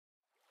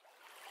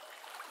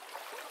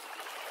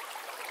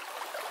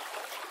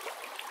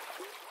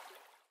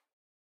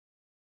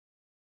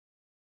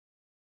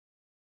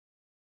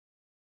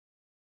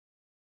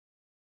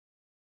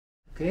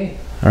Okay.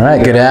 All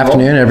right, good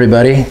afternoon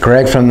everybody.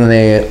 Greg from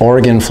the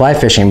Oregon Fly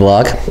Fishing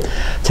Blog.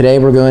 Today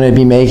we're going to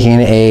be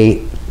making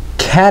a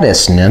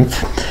caddis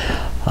nymph.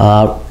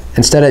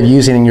 Instead of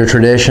using your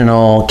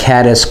traditional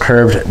caddis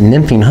curved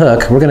nymphing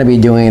hook, we're going to be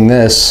doing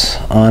this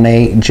on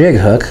a jig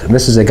hook.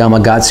 This is a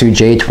Gamakatsu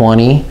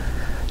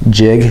J20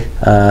 jig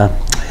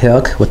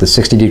hook with a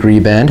 60-degree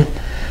bend.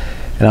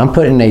 And I'm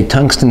putting a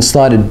tungsten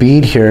slotted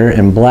bead here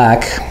in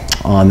black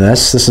on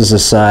this. This is a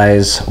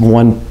size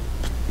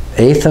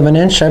 1/8 of an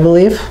inch, I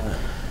believe.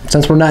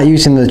 Since we're not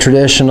using the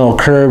traditional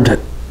curved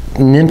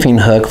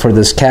nymphing hook for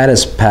this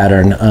caddis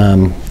pattern,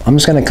 I'm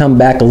just going to come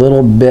back a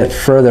little bit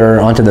further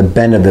onto the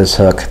bend of this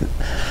hook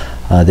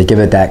to give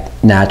it that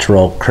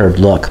natural curved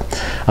look.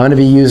 I'm going to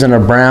be using a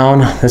brown.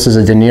 This is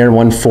a denier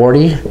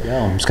 140.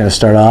 I'm just going to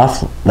start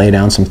off, lay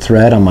down some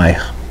thread on my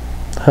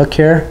hook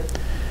here,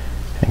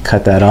 and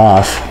cut that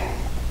off.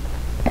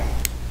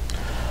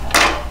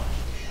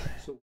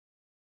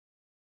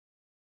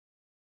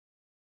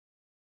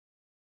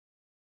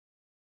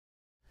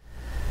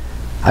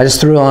 I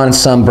just threw on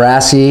some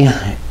brassy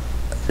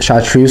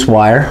chartreuse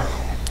wire.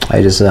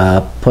 I just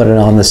put it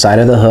on the side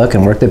of the hook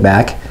and worked it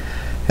back.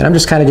 And I'm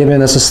just kind of giving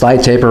this a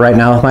slight taper right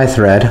now with my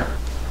thread.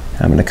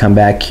 I'm going to come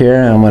back here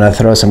and I'm going to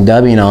throw some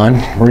dubbing on.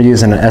 We're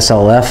using an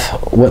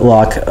SLF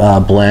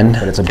Whitlock blend,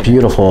 but it's a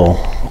beautiful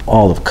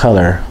olive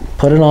color.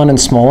 Put it on in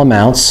small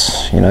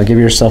amounts, give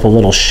yourself a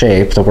little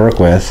shape to work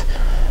with.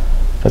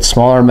 But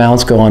smaller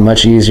amounts go on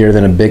much easier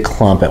than a big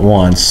clump at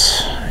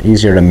once.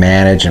 Easier to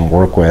manage and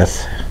work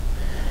with.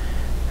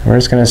 We're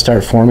just going to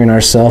start forming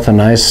ourselves a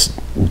nice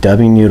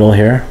dubbing noodle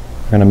here.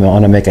 We're going to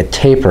want to make a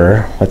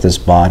taper with this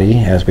body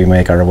as we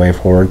make our way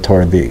forward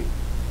toward the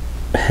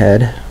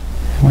head.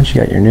 Once you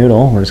got your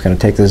noodle, we're just going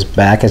to take this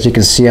back. As you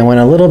can see, I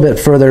went a little bit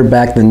further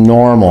back than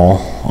normal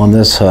on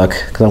this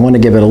hook because I want to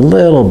give it a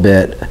little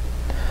bit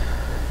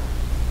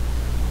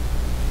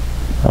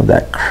of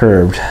that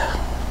curved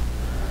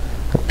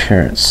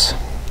appearance.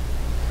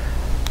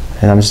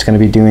 And I'm just going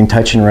to be doing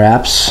touch and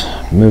wraps,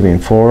 moving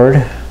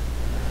forward,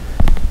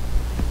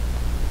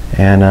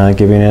 and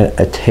giving it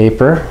a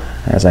taper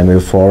as I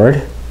move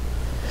forward.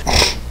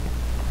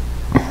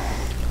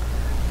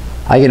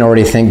 I can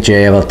already think,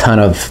 Jay, of a ton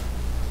of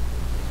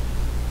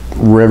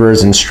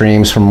rivers and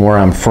streams from where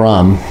I'm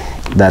from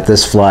that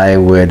this fly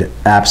would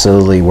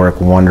absolutely work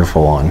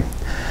wonderful on.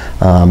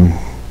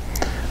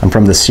 I'm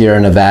from the Sierra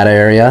Nevada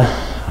area,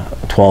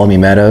 Tuolumne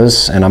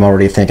Meadows, and I'm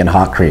already thinking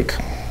Hot Creek.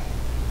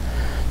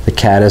 The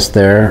caddis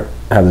there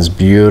have this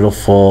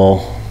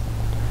beautiful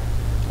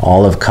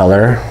olive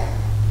color.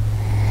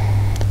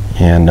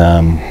 And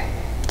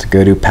it's a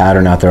go-to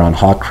pattern out there on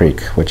Hawk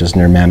Creek, which is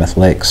near Mammoth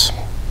Lakes.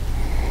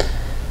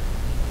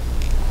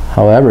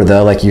 However,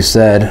 though, like you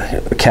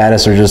said,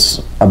 caddis are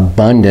just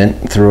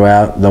abundant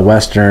throughout the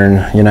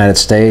western United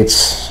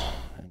States.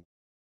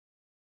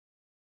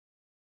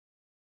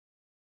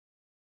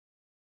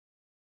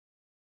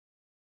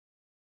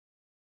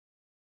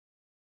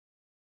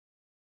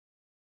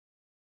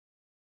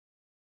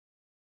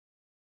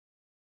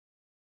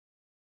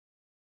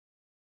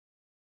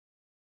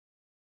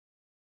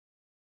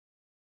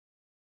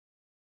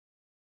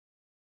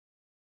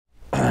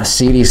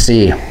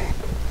 CDC.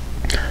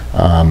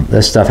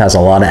 This stuff has a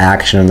lot of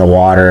action in the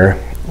water,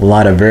 a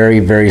lot of very,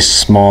 very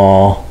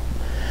small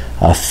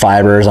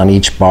fibers on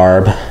each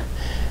barb,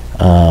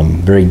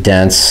 very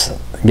dense,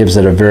 gives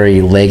it a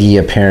very leggy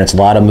appearance, a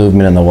lot of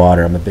movement in the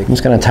water. I'm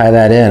just going to tie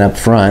that in up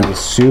front.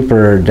 It's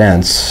super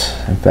dense.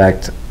 In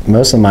fact,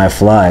 most of my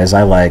flies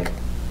I like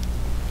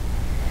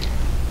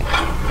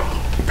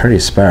pretty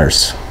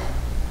sparse,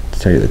 to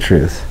tell you the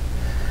truth.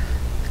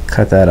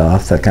 Cut that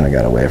off. That kind of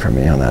got away from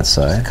me on that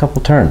side. A couple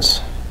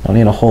turns. Don't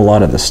need a whole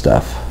lot of this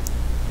stuff.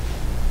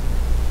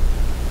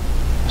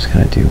 Just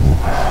gonna do.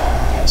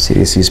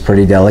 CDC is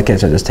pretty delicate,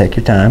 so just take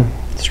your time.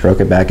 Stroke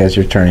it back as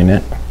you're turning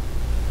it.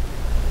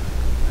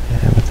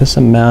 And with this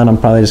amount, I'm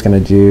probably just gonna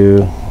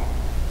do,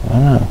 I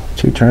don't know,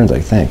 2 turns, I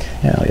think.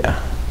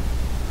 Yeah.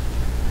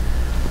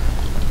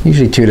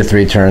 Usually 2 to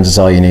 3 turns is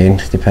all you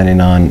need, depending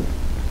on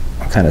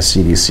what kind of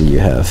CDC you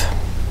have.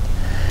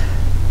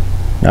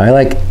 Now I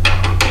like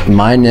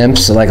my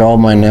nymphs, I like all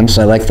my nymphs,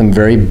 I like them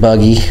very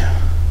buggy.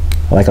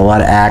 I like a lot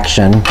of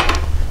action.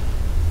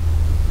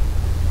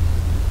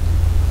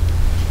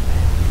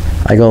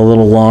 I go a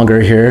little longer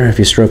here. If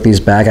you stroke these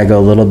back, I go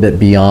a little bit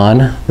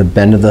beyond the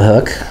bend of the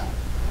hook.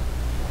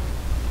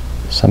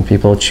 Some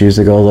people choose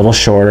to go a little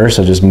shorter,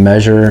 so just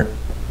measure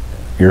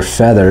your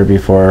feather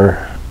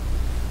before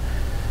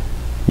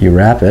you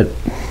wrap it.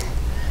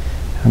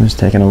 I'm just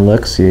taking a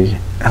look, see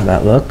how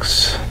that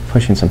looks.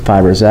 Pushing some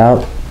fibers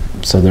out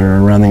so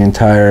they're around the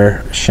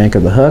entire shank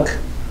of the hook.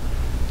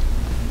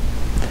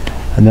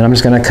 And then I'm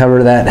just going to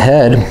cover that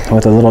head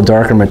with a little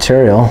darker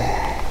material.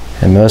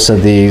 And most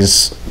of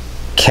these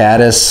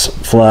caddis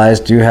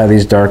flies do have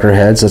these darker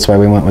heads. That's why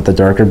we went with the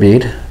darker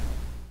bead.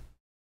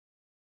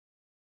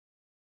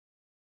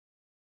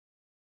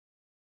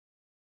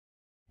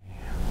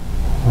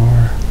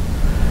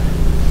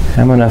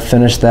 I'm going to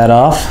finish that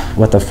off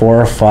with a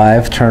 4 or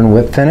 5 turn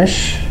whip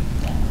finish.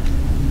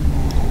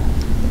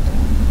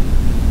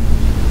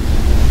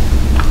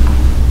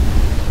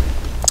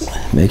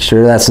 Make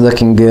sure that's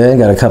looking good.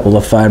 Got a couple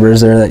of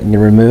fibers there that you can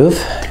remove.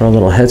 Throw a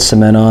little head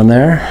cement on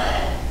there.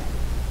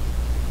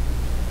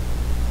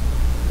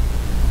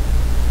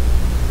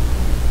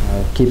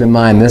 Keep in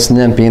mind, this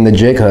nymph being the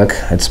jig hook,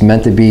 it's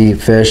meant to be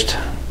fished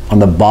on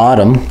the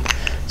bottom,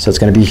 so it's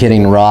going to be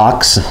hitting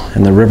rocks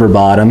in the river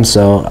bottom.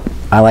 So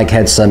I like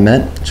head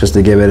cement just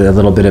to give it a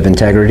little bit of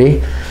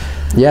integrity.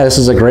 Yeah, this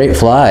is a great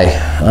fly.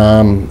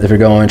 If you're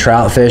going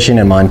trout fishing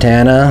in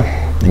Montana,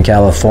 in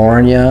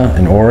California,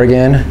 in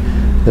Oregon,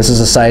 this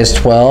is a size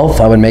 12.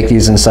 I would make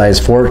these in size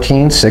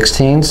 14,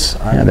 16s.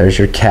 Yeah, there's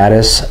your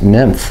caddis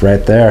nymph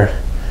right there.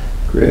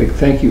 Greg,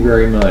 thank you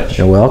very much.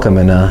 You're welcome,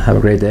 and have a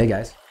great day,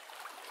 guys.